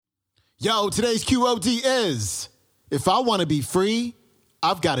Yo, today's QOD is, if I want to be free,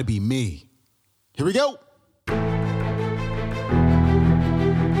 I've got to be me. Here we go.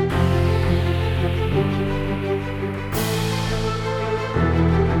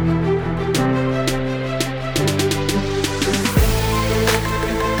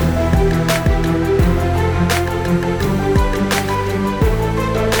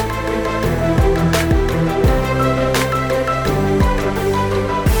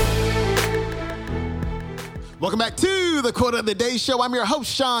 Welcome back to the Quote of the Day Show. I'm your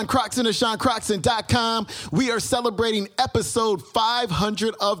host, Sean Croxton of SeanCroxton.com. We are celebrating episode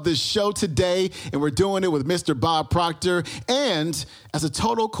 500 of the show today, and we're doing it with Mr. Bob Proctor. And as a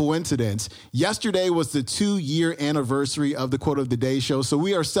total coincidence, yesterday was the 2-year anniversary of the Quote of the Day Show. So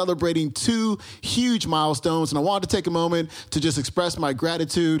we are celebrating 2 huge milestones, and I wanted to take a moment to just express my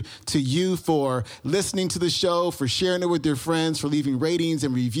gratitude to you for listening to the show, for sharing it with your friends, for leaving ratings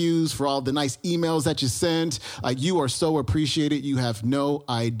and reviews, for all the nice emails that you send. You are so appreciated. You have no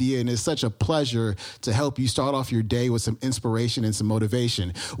idea. And it's such a pleasure to help you start off your day with some inspiration and some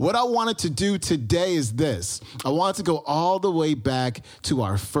motivation. What I wanted to do today is this. I wanted to go all the way back to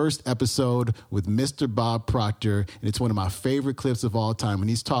our first episode with Mr. Bob Proctor. And it's one of my favorite clips of all time when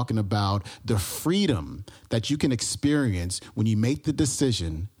he's talking about the freedom that you can experience when you make the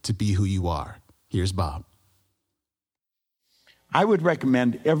decision to be who you are. Here's Bob. I would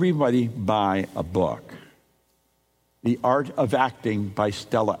recommend everybody buy a book, The Art of Acting by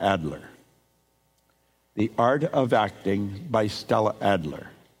Stella Adler. The Art of Acting by Stella Adler.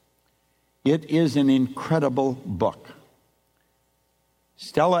 It is an incredible book.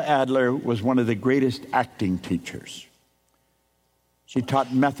 Stella Adler was one of the greatest acting teachers. She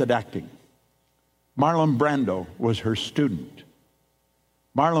taught method acting. Marlon Brando was her student.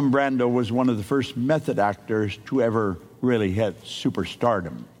 Marlon Brando was one of the first method actors to ever really hit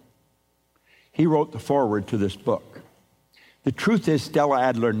superstardom. He wrote the foreword to this book. The truth is, Stella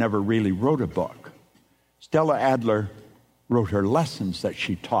Adler never really wrote a book. Stella Adler wrote her lessons that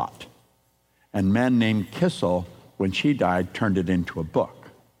she taught. And a man named Kissel, when she died, turned it into a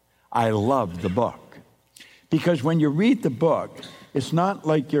book. I love the book. Because when you read the book, it's not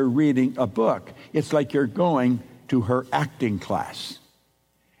like you're reading a book. It's like you're going to her acting class.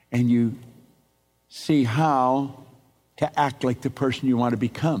 And you see how to act like the person you want to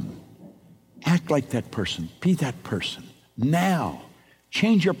become. Act like that person. Be that person. Now,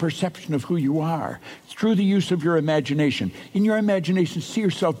 change your perception of who you are through the use of your imagination. In your imagination, see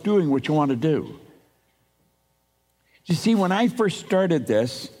yourself doing what you want to do. You see, when I first started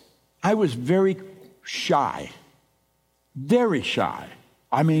this, I was very shy. Very shy.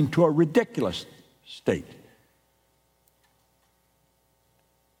 I mean, to a ridiculous state.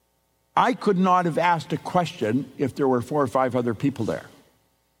 I could not have asked a question if there were 4 or 5 other people there.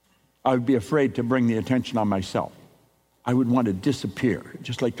 I would be afraid to bring the attention on myself. I would want to disappear,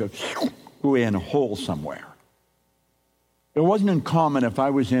 just like to go in a hole somewhere. It wasn't uncommon if I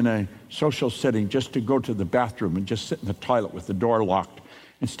was in a social setting just to go to the bathroom and just sit in the toilet with the door locked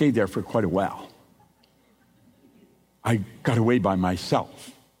and stay there for quite a while. I got away by myself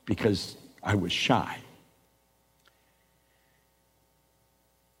because I was shy.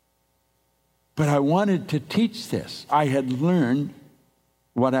 But I wanted to teach this. I had learned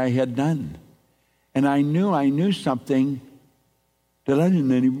what I had done. And I knew something that I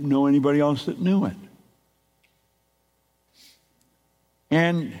didn't know anybody else that knew it.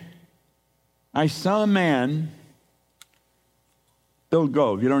 And I saw a man, Bill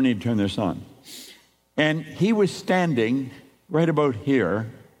Gove, you don't need to turn this on. And he was standing right about here.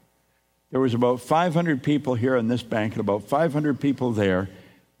 There was about 500 people here on this bank and about 500 people there.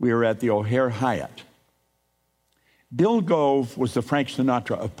 We were at the O'Hare Hyatt. Bill Gove was the Frank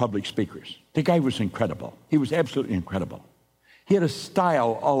Sinatra of public speakers. The guy was incredible. He was absolutely incredible. He had a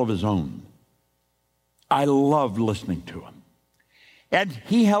style all of his own. I loved listening to him. And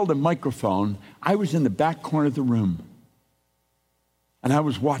he held a microphone. I was in the back corner of the room. And I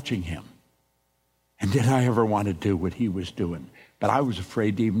was watching him. And did I ever want to do what he was doing? But I was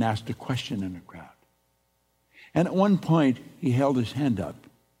afraid to even ask a question in a crowd. And at one point, he held his hand up.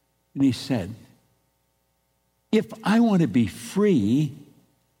 And he said, if I want to be free,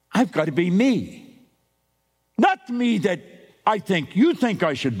 I've got to be me. Not the me that I think you think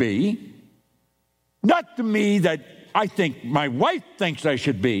I should be. Not the me that I think my wife thinks I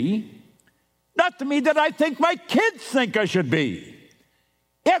should be. Not the me that I think my kids think I should be.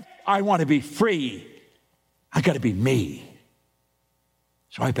 If I want to be free, I got to be me.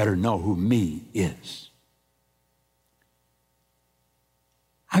 So I better know who me is.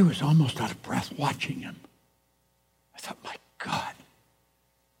 I was almost out of breath watching him. I thought, my God,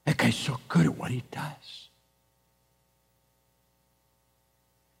 that guy's so good at what he does.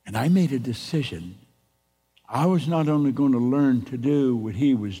 And I made a decision. I was not only going to learn to do what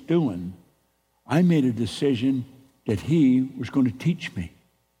he was doing, I made a decision that he was going to teach me.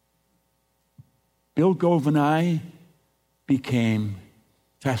 Bill Gove and I became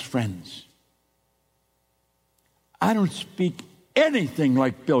fast friends. I don't speak anything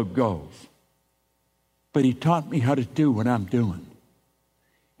like Bill Gove, but he taught me how to do what I'm doing.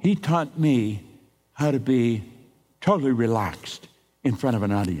 He taught me how to be totally relaxed in front of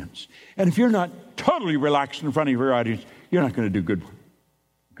an audience. And if you're not totally relaxed in front of your audience, you're not going to do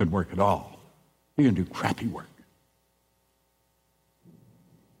good work at all. You're going to do crappy work.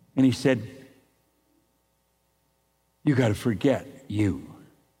 And he said, you got to forget you.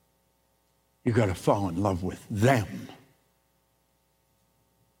 You got to fall in love with them.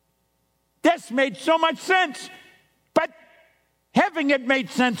 This made so much sense, but having it made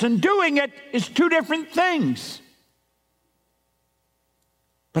sense and doing it is two different things.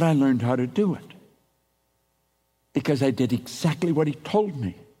 But I learned how to do it because I did exactly what he told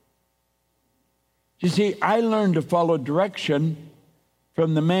me. You see, I learned to follow direction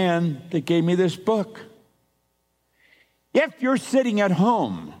from the man that gave me this book. If you're sitting at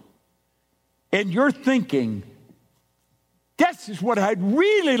home and you're thinking, this is what I'd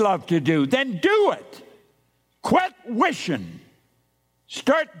really love to do, then do it. Quit wishing.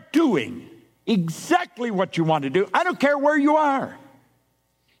 Start doing exactly what you want to do. I don't care where you are.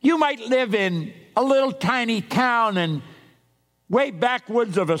 You might live in a little tiny town in way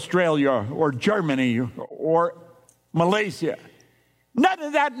backwoods of Australia or Germany or Malaysia. None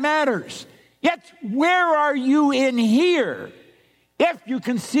of that matters. Yet, where are you in here? If you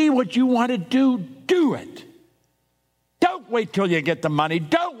can see what you want to do, do it. Don't wait till you get the money.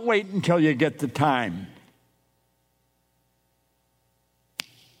 Don't wait until you get the time.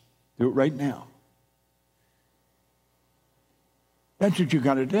 Do it right now. That's what you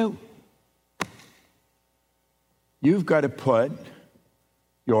got to do. You've got to put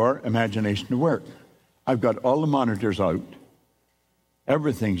your imagination to work. I've got all the monitors out.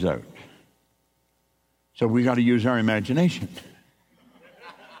 Everything's out. So we got to use our imagination.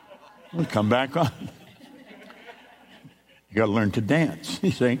 We'll come back on. You got to learn to dance,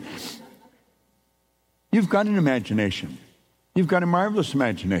 you see. You've got an imagination. You've got a marvelous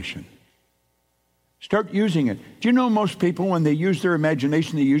imagination. Start using it. Do you know most people, when they use their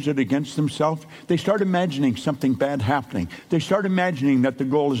imagination, they use it against themselves? They start imagining something bad happening. They start imagining that the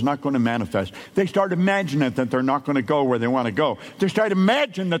goal is not going to manifest. They start imagining that they're not going to go where they want to go. They start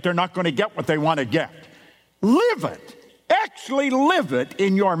imagining that they're not going to get what they want to get. Live it. Actually live it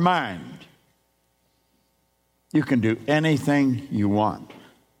in your mind. You can do anything you want.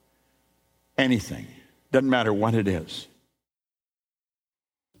 Anything. Doesn't matter what it is.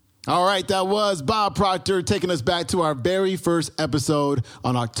 All right, that was Bob Proctor taking us back to our very first episode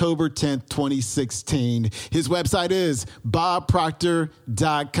on October 10th, 2016. His website is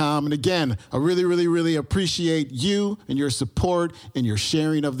bobproctor.com. And again, I really, really, really appreciate you and your support and your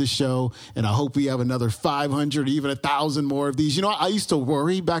sharing of the show. And I hope we have another 500, even 1,000 more of these. You know, I used to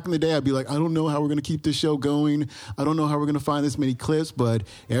worry back in the day. I'd be like, I don't know how we're going to keep this show going. I don't know how we're going to find this many clips. But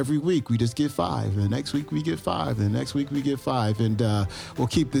every week we just get 5. And the next week we get 5. And the next week we get 5. And we'll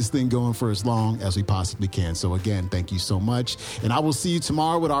keep this thing going for as long as we possibly can. So again, thank you so much. And I will see you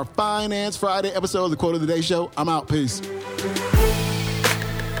tomorrow with our Finance Friday episode of the Quote of the Day Show. I'm out. Peace.